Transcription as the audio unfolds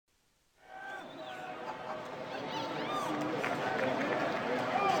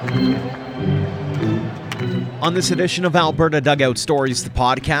On this edition of Alberta Dugout Stories, the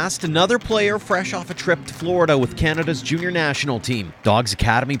podcast, another player fresh off a trip to Florida with Canada's junior national team. Dogs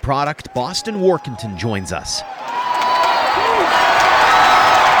Academy product Boston Workington joins us.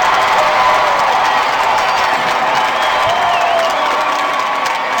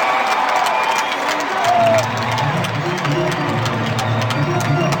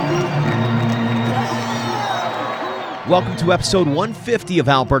 Welcome to episode 150 of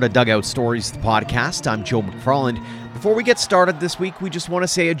Alberta Dugout Stories, the podcast. I'm Joe McFarland. Before we get started this week, we just want to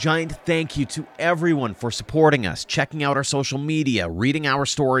say a giant thank you to everyone for supporting us, checking out our social media, reading our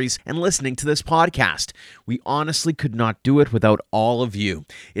stories, and listening to this podcast. We honestly could not do it without all of you.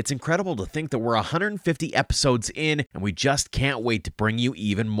 It's incredible to think that we're 150 episodes in, and we just can't wait to bring you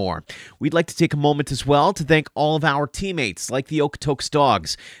even more. We'd like to take a moment as well to thank all of our teammates, like the Okotoks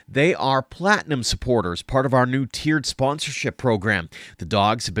Dogs. They are platinum supporters, part of our new tiered sponsorship program. The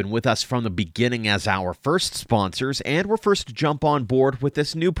Dogs have been with us from the beginning as our first sponsors, and we're first to jump on board with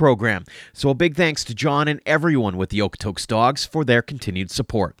this new program. So a big thanks to John and everyone with the Okotoks Dogs for their continued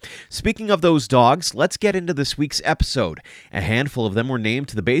support. Speaking of those dogs, let's get into this week's episode. A handful of them were named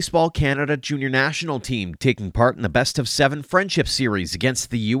to the Baseball Canada Junior National Team, taking part in the Best of 7 Friendship Series against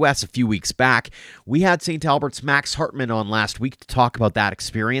the U.S. a few weeks back. We had St. Albert's Max Hartman on last week to talk about that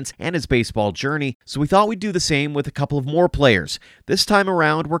experience and his baseball journey, so we thought we'd do the same with a couple of more players. This time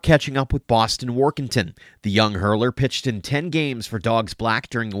around, we're catching up with Boston Workington. The young hurler pitched in 10 games for Dogs Black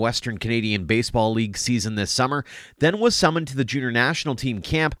during the Western Canadian Baseball League season this summer, then was summoned to the junior national team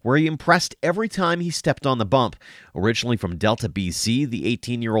camp where he impressed every time he stepped on the bump. Originally from Delta, BC, the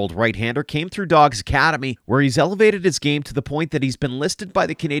 18-year-old right-hander came through Dogs Academy, where he's elevated his game to the point that he's been listed by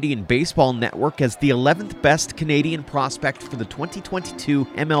the Canadian Baseball Network as the 11th best Canadian prospect for the 2022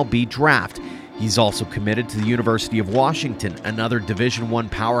 MLB Draft. He's also committed to the University of Washington, another Division I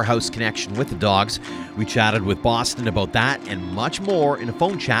powerhouse connection with the Dogs. We chatted with Boston about that and much more in a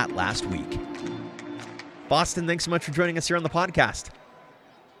phone chat last week. Boston, thanks so much for joining us here on the podcast.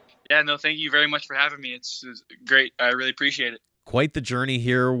 Yeah, no, thank you very much for having me. It's great. I really appreciate it. Quite the journey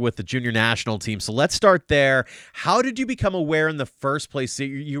here with the junior national team. So let's start there. How did you become aware in the first place that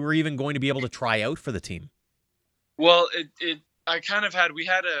you were even going to be able to try out for the team? Well, at the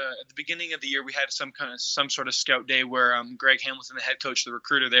beginning of the year, we had some sort of scout day where Greg Hamilton, the head coach, the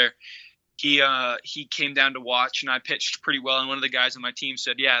recruiter there, he came down to watch, and I pitched pretty well. And one of the guys on my team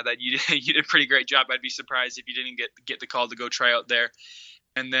said, "Yeah, that you did a pretty great job. I'd be surprised if you didn't get the call to go try out there."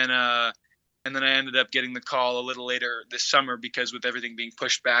 And then I ended up getting the call a little later this summer because with everything being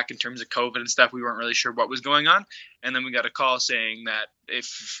pushed back in terms of COVID and stuff, we weren't really sure what was going on. And then we got a call saying that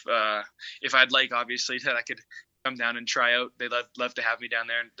if I'd like, obviously, that I could come down and try out. They'd love to have me down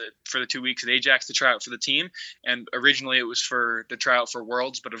there for the 2 weeks at Ajax to try out for the team. And originally it was for the tryout for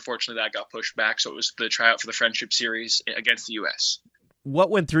Worlds, but unfortunately that got pushed back. So it was the tryout for the Friendship Series against the U.S. What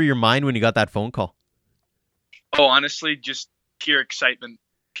went through your mind when you got that phone call? Oh, honestly, just pure excitement.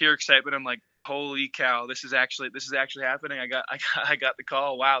 I'm like, holy cow, this is actually happening. I got the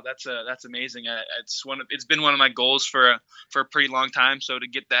call. Wow, that's amazing. It's been one of my goals for a pretty long time. So to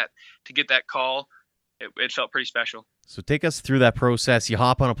get that call, it felt pretty special. So take us through that process. You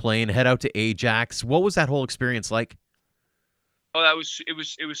hop on a plane, head out to Ajax. What was that whole experience like? Oh,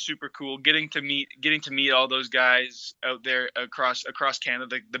 it was super cool. Getting to meet all those guys out there across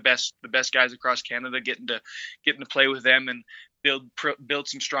Canada, the best guys across Canada, getting to play with them and build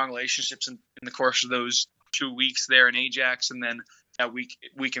some strong relationships in the course of those 2 weeks there in Ajax, and then that week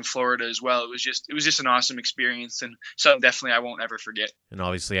in Florida as well. It was just an awesome experience and something definitely I won't ever forget. And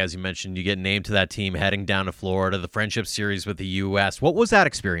obviously, as you mentioned, you get named to that team heading down to Florida, the Friendship Series with the U.S. What was that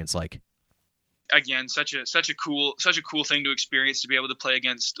experience like? Again, such a cool thing to experience, to be able to play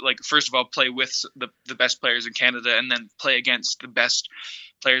against, like, first of all, play with the best players in Canada, and then play against the best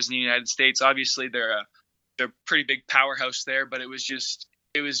players in the United States. Obviously, they're pretty big powerhouse there, but it was just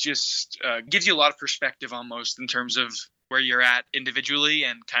gives you a lot of perspective almost in terms of where you're at individually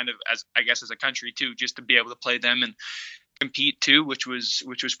and kind of as a country too, just to be able to play them and compete too, which was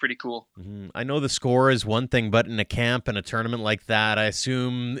pretty cool. Mm-hmm. I know the score is one thing, but in a camp and a tournament like that, I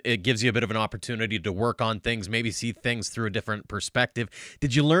assume it gives you a bit of an opportunity to work on things, maybe see things through a different perspective.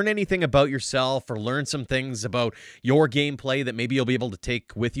 Did you learn anything about yourself or learn some things about your gameplay that maybe you'll be able to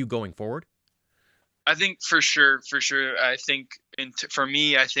take with you going forward? I think for sure. I think for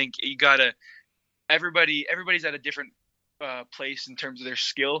me, I think you gotta, everybody's at a different place in terms of their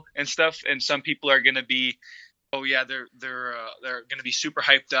skill and stuff. And some people are going to be, oh yeah, they're going to be super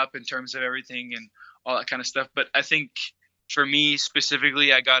hyped up in terms of everything and all that kind of stuff. But I think for me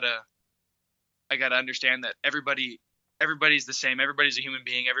specifically, I gotta understand that everybody everybody's the same. Everybody's a human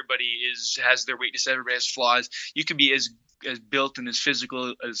being. Everybody has their weaknesses. Everybody has flaws. You could be as built and as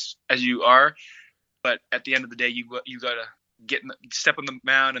physical as you are, but at the end of the day, you gotta step on the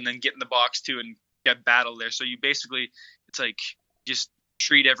mound and then get in the box too and get battle there. So you basically, it's like just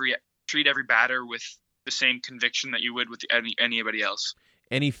treat every batter with the same conviction that you would with anybody else.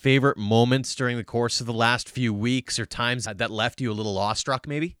 Any favorite moments during the course of the last few weeks or times that left you a little awestruck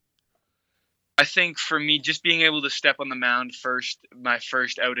maybe? I think for me, just being able to step on the mound my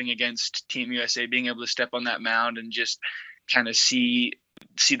first outing against Team USA, being able to step on that mound and just kind of see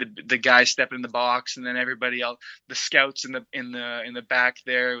the guys step in the box, and then everybody else, the scouts in the back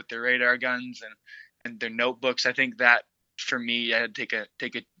there with their radar guns and their notebooks. I think that for me, I had to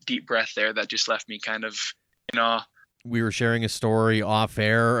take a deep breath there. That just left me kind of in awe. We were sharing a story off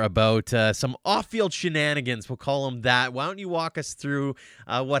air about some off-field shenanigans. We'll call them that. Why don't you walk us through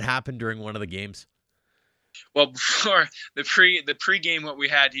what happened during one of the games? Well, before the pregame, what we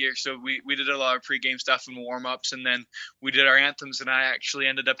had here, so we did a lot of pregame stuff and warm-ups, and then we did our anthems, and I actually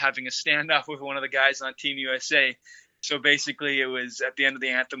ended up having a standoff with one of the guys on Team USA. So basically, it was at the end of the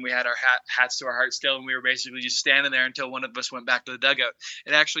anthem, we had our hats to our heart still, and we were basically just standing there until one of us went back to the dugout.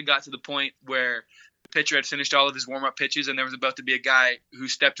 It actually got to the point where the pitcher had finished all of his warm-up pitches, and there was about to be a guy who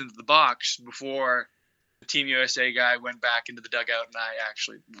stepped into the box before the Team USA guy went back into the dugout, and I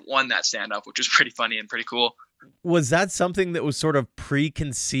actually won that standoff, which was pretty funny and pretty cool. Was that something that was sort of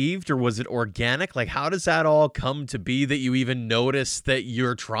preconceived, or was it organic? Like, how does that all come to be that you even notice that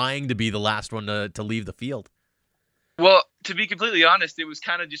you're trying to be the last one to leave the field? Well, to be completely honest, it was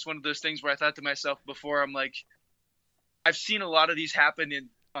kind of just one of those things where I thought to myself before, I'm like, I've seen a lot of these happen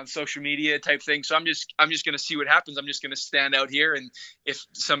on social media type thing. So I'm just going to see what happens. I'm just going to stand out here. And if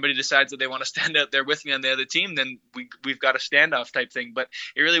somebody decides that they want to stand out there with me on the other team, then we've got a standoff type thing. But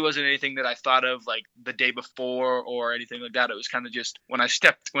it really wasn't anything that I thought of like the day before or anything like that. It was kind of just when I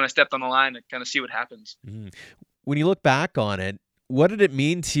stepped on the line and kind of see what happens. Mm-hmm. When you look back on it, what did it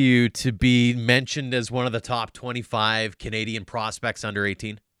mean to you to be mentioned as one of the top 25 Canadian prospects under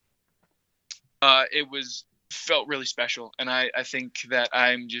 18? It felt really special, and I think that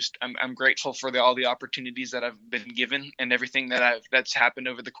I'm grateful for all the opportunities that I've been given and everything that's happened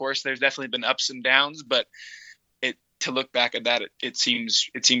over the course. There's definitely been ups and downs, but to look back at that, it seems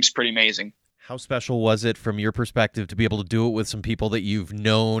pretty amazing. How special was it from your perspective to be able to do it with some people that you've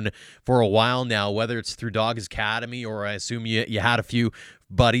known for a while now, whether it's through Dawgs Academy or I assume you had a few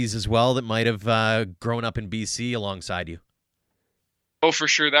buddies as well that might have grown up in BC alongside you? Oh, for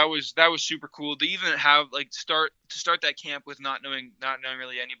sure. That was super cool to even have start that camp with not knowing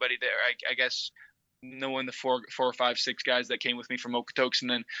really anybody there. I guess knowing the four or five, six guys that came with me from Okotoks,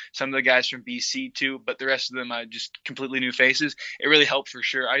 and then some of the guys from BC too, but the rest of them I just completely new faces. It really helped for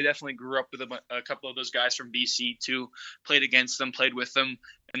sure. I definitely grew up with a couple of those guys from BC too, played against them, played with them,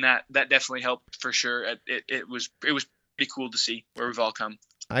 and that definitely helped for sure. It was pretty cool to see where we've all come.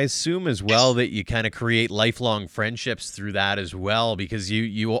 I assume as well that you kind of create lifelong friendships through that as well, because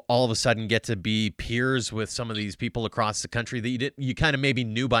you all of a sudden get to be peers with some of these people across the country that you kind of maybe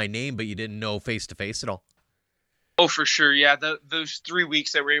knew by name, but you didn't know face to face at all. Oh, for sure. Yeah. Those 3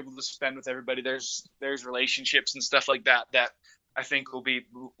 weeks that we're able to spend with everybody, there's relationships and stuff like that I think will be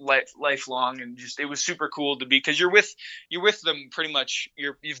lifelong, and just, it was super cool to be, cause you're with them pretty much.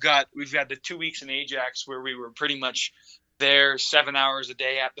 We've got the 2 weeks in Ajax where we were pretty much there 7 hours a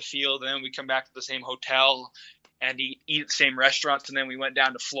day at the field, and then we come back to the same hotel and eat at the same restaurants, and then we went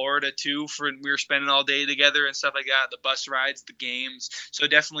down to Florida too we were spending all day together and stuff like that, the bus rides, the games. So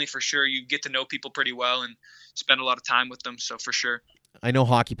definitely for sure you get to know people pretty well and spend a lot of time with them, so for sure. I know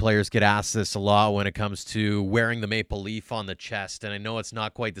hockey players get asked this a lot when it comes to wearing the maple leaf on the chest, and I know it's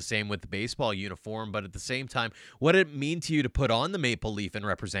not quite the same with the baseball uniform, but at the same time, what did it mean to you to put on the maple leaf and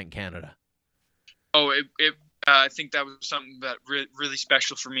represent Canada? Oh, I think that was something that really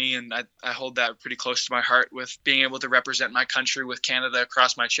special for me, and I hold that pretty close to my heart. With being able to represent my country with Canada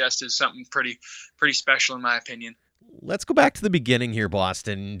across my chest is something pretty special in my opinion. Let's go back to the beginning here,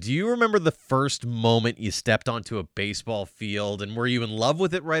 Boston. Do you remember the first moment you stepped onto a baseball field, and were you in love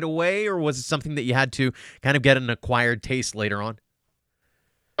with it right away, or was it something that you had to kind of get an acquired taste later on?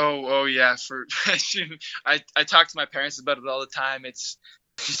 Oh yeah. I talk to my parents about it all the time. It's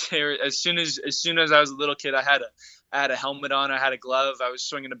as soon as I was a little kid, I had a helmet on, I had a glove, I was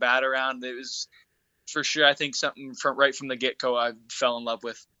swinging a bat around. It was for sure, I think, something right from the get-go I fell in love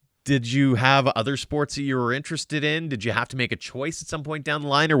with. Did you have other sports that you were interested in? Did you have to make a choice at some point down the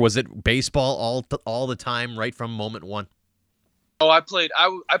line, or was it baseball all the time right from moment one? Oh, I played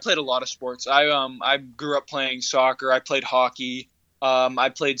a lot of sports. I grew up playing soccer. I played hockey. I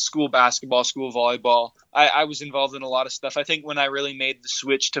played school basketball, school volleyball. I was involved in a lot of stuff. I think when I really made the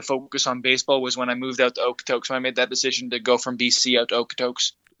switch to focus on baseball was when I moved out to Okotoks. When I made that decision to go from BC out to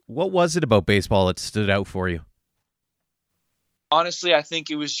Okotoks. What was it about baseball that stood out for you? Honestly, I think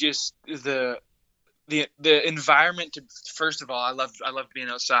it was just the environment. First of all, I loved being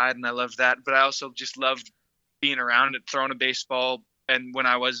outside, and I loved that. But I also just loved being around it, throwing a baseball, and when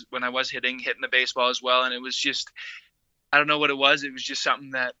I was hitting the baseball as well. And it was just, I don't know what it was. It was just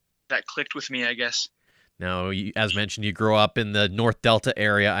something that clicked with me, I guess. Now, as mentioned, you grew up in the North Delta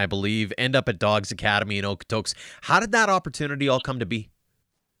area, I believe, end up at Dogs Academy in Okotoks. How did that opportunity all come to be?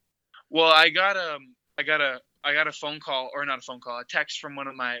 Well, I got a phone call, or not a phone call, a text from one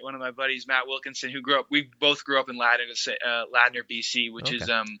of my buddies, Matt Wilkinson, we both grew up in Ladner, BC, which is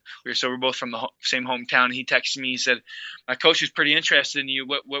we're both from the same hometown. He texted me, he said, my coach is pretty interested in you.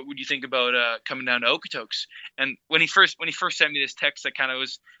 What would you think about coming down to Okotoks? And when he first sent me this text, I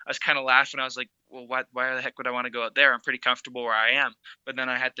was kind of laughing. I was like, well, why the heck would I want to go out there? I'm pretty comfortable where I am. But then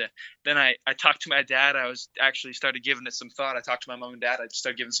I talked to my dad. I was actually started giving it some thought. I talked to my mom and dad. I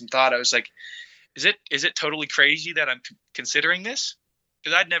started giving some thought. I was like, is it totally crazy that I'm considering this?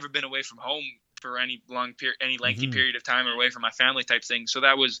 Because I'd never been away from home for any lengthy period of time, or away from my family type thing. So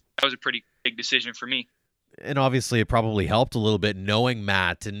that was a pretty big decision for me. And obviously it probably helped a little bit knowing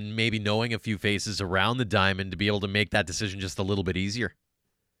Matt and maybe knowing a few faces around the diamond to be able to make that decision just a little bit easier.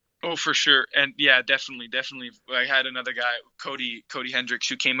 Oh, for sure. And yeah, definitely. I had another guy, Cody Hendricks,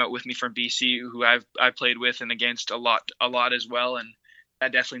 who came out with me from BC, who I played with and against a lot as well. And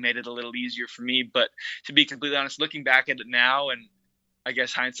that definitely made it a little easier for me. But to be completely honest, looking back at it now, and I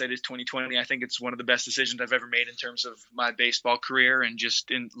guess hindsight is 2020, I think it's one of the best decisions I've ever made in terms of my baseball career and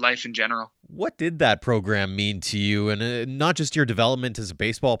just in life in general. What did that program mean to you, and not just your development as a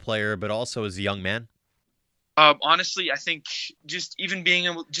baseball player, but also as a young man? Honestly, I think just even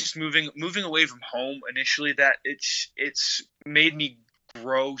moving away from home initially, that it's made me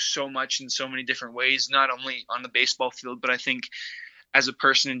grow so much in so many different ways, not only on the baseball field, but I think as a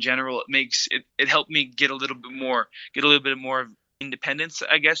person in general, it helped me get a little bit more of independence,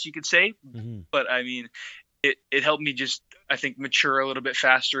 I guess you could say. Mm-hmm. But I mean, it helped me just, I think, mature a little bit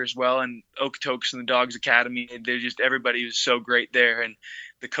faster as well. And Okotoks and the Dogs Academy, everybody was so great there, and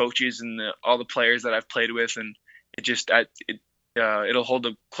the coaches and all the players that I've played with, and it'll hold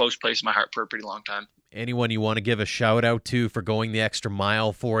a close place in my heart for a pretty long time. Anyone you want to give a shout out to for going the extra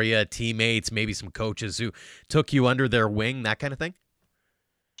mile for you, teammates, maybe some coaches who took you under their wing, that kind of thing?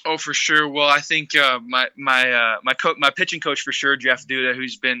 Oh, for sure. Well, I think my pitching coach for sure, Jeff Duda,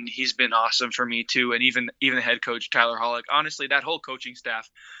 he's been awesome for me too, and even the head coach Tyler Hollick. Honestly, that whole coaching staff,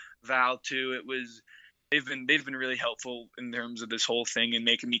 Val too, they've been really helpful in terms of this whole thing and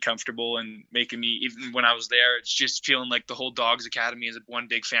making me comfortable, and making me, even when I was there, it's just feeling like the whole Dogs Academy is one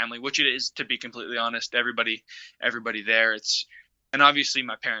big family, which it is, to be completely honest. Everybody there, and obviously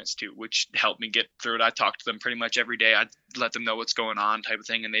my parents too, which helped me get through it. I talk to them pretty much every day. I let them know what's going on, type of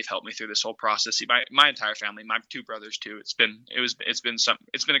thing, and they've helped me through this whole process. See, my entire family, my two brothers too. It's been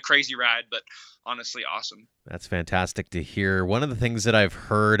a crazy ride, but honestly awesome. That's fantastic to hear. One of the things that I've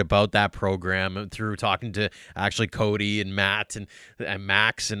heard about that program through talking to actually Cody and Matt and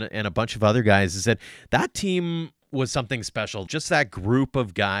Max and a bunch of other guys is that team was something special. Just that group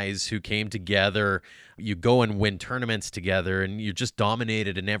of guys who came together, you go and win tournaments together, and you just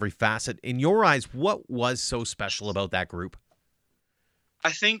dominated in every facet. In your eyes, what was so special about that group?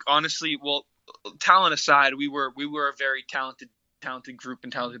 I think, honestly, well, talent aside, we were a very talented group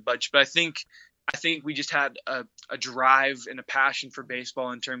and talented bunch. But I think we just had a drive and a passion for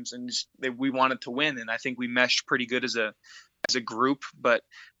baseball in terms, and that we wanted to win. And I think we meshed pretty good as a group. But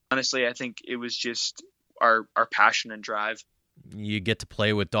honestly, I think it was just our passion and drive. You get to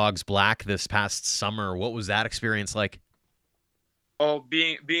play with Dogs Black this past summer. What was that experience like? Oh,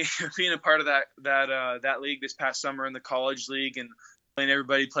 being a part of that league this past summer in the college league, and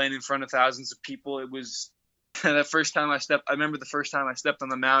playing in front of thousands of people. It was I remember the first time I stepped on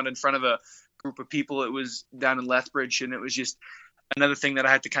the mound in front of a group of people. It was down in Lethbridge, and it was just another thing that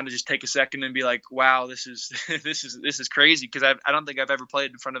I had to kind of just take a second and be like, wow, this is crazy, because I don't think I've ever played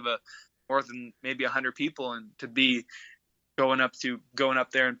in front of more than maybe 100 people, and to be going up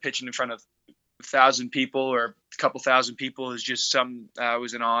there and pitching in front of 1,000 people or a couple thousand people is just something I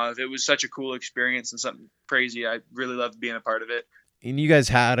was in awe of. It was such a cool experience and something crazy. I really loved being a part of it. And you guys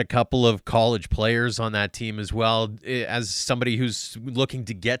had a couple of college players on that team as well. As somebody who's looking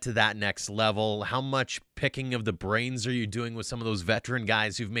to get to that next level, how much picking of the brains are you doing with some of those veteran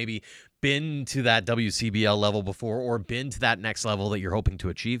guys who've maybe been to that WCBL level before, or been to that next level that you're hoping to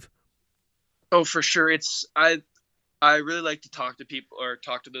achieve? Oh, for sure. I really like to talk to people or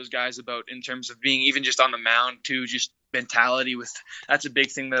talk to those guys about in terms of being even just on the mound too, just mentality with that's a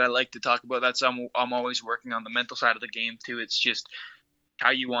big thing that I like to talk about. That's I'm always working on the mental side of the game too. It's just how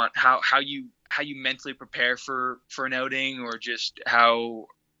you mentally prepare for an outing, or just how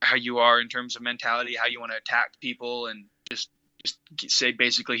you are in terms of mentality, how you want to attack people, and just say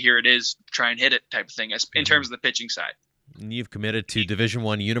basically here it is, try and hit it type of thing as in terms of the pitching side. And you've committed to Division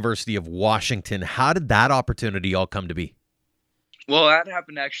I University of Washington. How did that opportunity all come to be? Well, that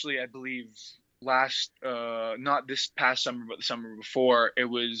happened actually, I believe, last not this past summer, but the summer before. It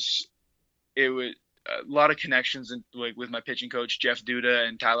was a lot of connections with my pitching coach Jeff Duda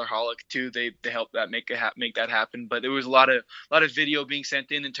and Tyler Hollick too. They helped that make that happen. But there was a lot of video being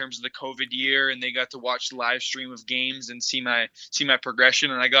sent in terms of the COVID year, and they got to watch the live stream of games and see my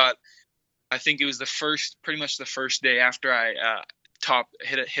progression. And I think it was pretty much the first day after I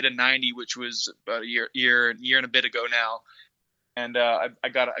hit a 90, which was about a year and a bit ago now. And I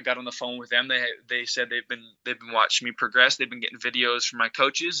got on the phone with them. They said they've been watching me progress. They've been getting videos from my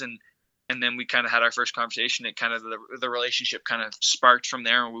coaches, and then we kind of had our first conversation. It kind of the relationship kind of sparked from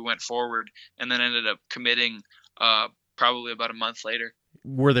there, and we went forward, and then ended up committing probably about a month later.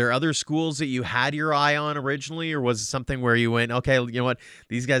 Were there other schools that you had your eye on originally, or was it something where you went, okay, you know what,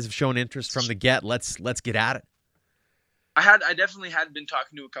 these guys have shown interest from the get, let's get at it? I definitely had been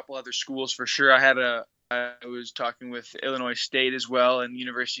talking to a couple other schools for sure. I was talking with Illinois State as well, and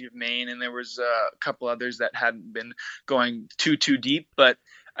University of Maine, and there was a couple others that hadn't been going too deep. But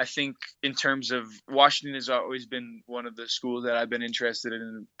I think in terms of Washington has always been one of the schools that I've been interested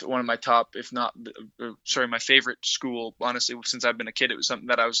in. One of my top, if not, my favorite school, honestly, since I've been a kid. It was something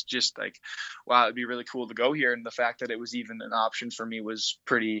that I was just like, wow, it'd be really cool to go here. And the fact that it was even an option for me was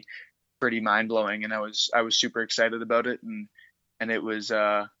pretty mind blowing. And I was super excited about it. And it was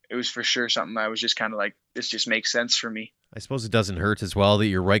for sure something I was just kind of like, this just makes sense for me. I suppose it doesn't hurt as well that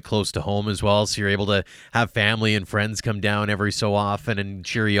you're right close to home as well, so you're able to have family and friends come down every so often and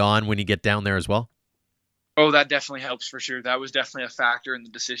cheer you on when you get down there as well. Oh, that definitely helps for sure. That was definitely a factor in the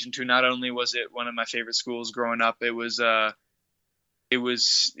decision too. Not only was it one of my favorite schools growing up, it's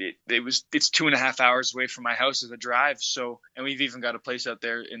 2.5 hours away from my house as a drive. So, and we've even got a place out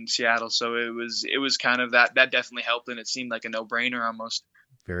there in Seattle. So it was kind of that definitely helped, and it seemed like a no-brainer almost.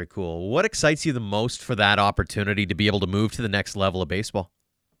 Very cool. What excites you the most for that opportunity to be able to move to the next level of baseball?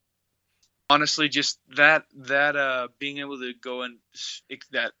 Honestly, just that being able to go and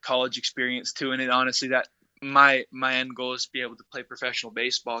that college experience too. And honestly, that my end goal is to be able to play professional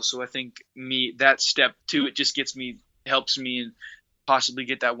baseball. So I think that step too, it just helps me and possibly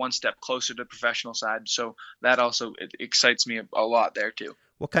get that one step closer to the professional side. So that also it excites me a lot there too.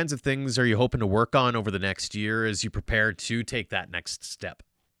 What kinds of things are you hoping to work on over the next year as you prepare to take that next step?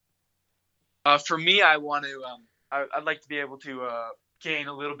 For me, I want to. I'd like to be able to gain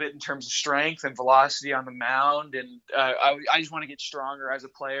a little bit in terms of strength and velocity on the mound, and I just want to get stronger as a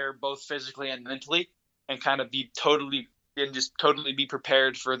player, both physically and mentally, and kind of be totally be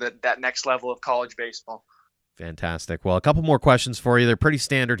prepared for that next level of college baseball. Fantastic. Well, a couple more questions for you. They're pretty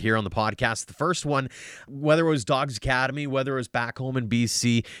standard here on the podcast. The first one, whether it was Dogs Academy, whether it was back home in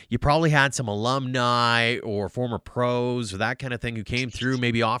BC, you probably had some alumni or former pros or that kind of thing who came through,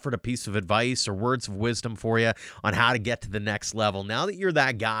 maybe offered a piece of advice or words of wisdom for you on how to get to the next level. Now that you're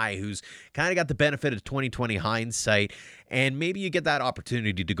that guy who's kind of got the benefit of 2020 hindsight, and maybe you get that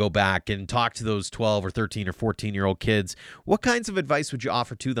opportunity to go back and talk to those 12 or 13 or 14-year-old kids, what kinds of advice would you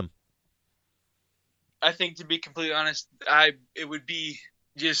offer to them? I think, to be completely honest, it would be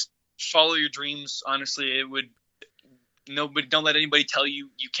just follow your dreams. Honestly, don't let anybody tell you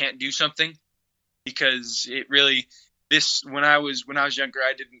can't do something, because when I was younger,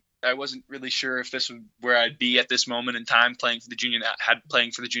 I wasn't really sure if this was where I'd be at this moment in time, playing for the junior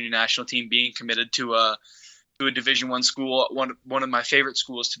national team, being committed to a Division I school, one of my favorite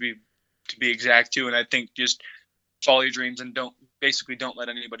schools to be exact too. And I think just follow your dreams and don't let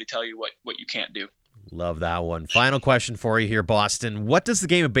anybody tell you what you can't do. Love that one. Final question for you here, Boston. What does the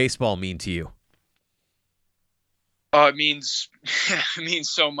game of baseball mean to you? It means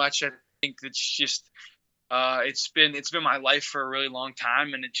so much. I think it's just it's been my life for a really long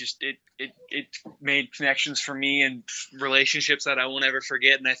time, and it made connections for me and relationships that I won't ever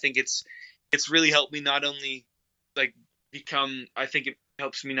forget. And I think it's really helped me not only become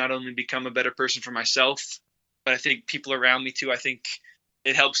a better person for myself, but I think people around me too. I think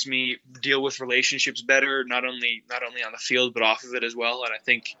it helps me deal with relationships better, not only on the field, but off of it as well. And I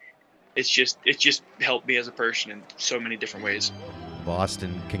think it's just helped me as a person in so many different ways.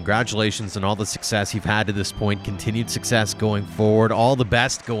 Boston, congratulations on all the success you've had to this point. Continued success going forward. All the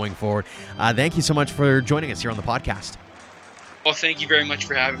best going forward. Thank you so much for joining us here on the podcast. Well, thank you very much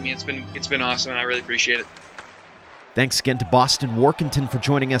for having me. It's been awesome, and I really appreciate it. Thanks again to Boston Warkentin for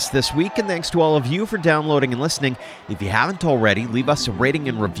joining us this week, and thanks to all of you for downloading and listening. If you haven't already, leave us a rating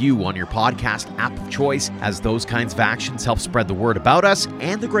and review on your podcast app of choice, as those kinds of actions help spread the word about us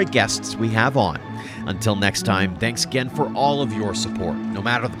and the great guests we have on. Until next time, thanks again for all of your support, no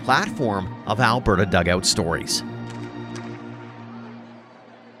matter the platform of Alberta Dugout Stories.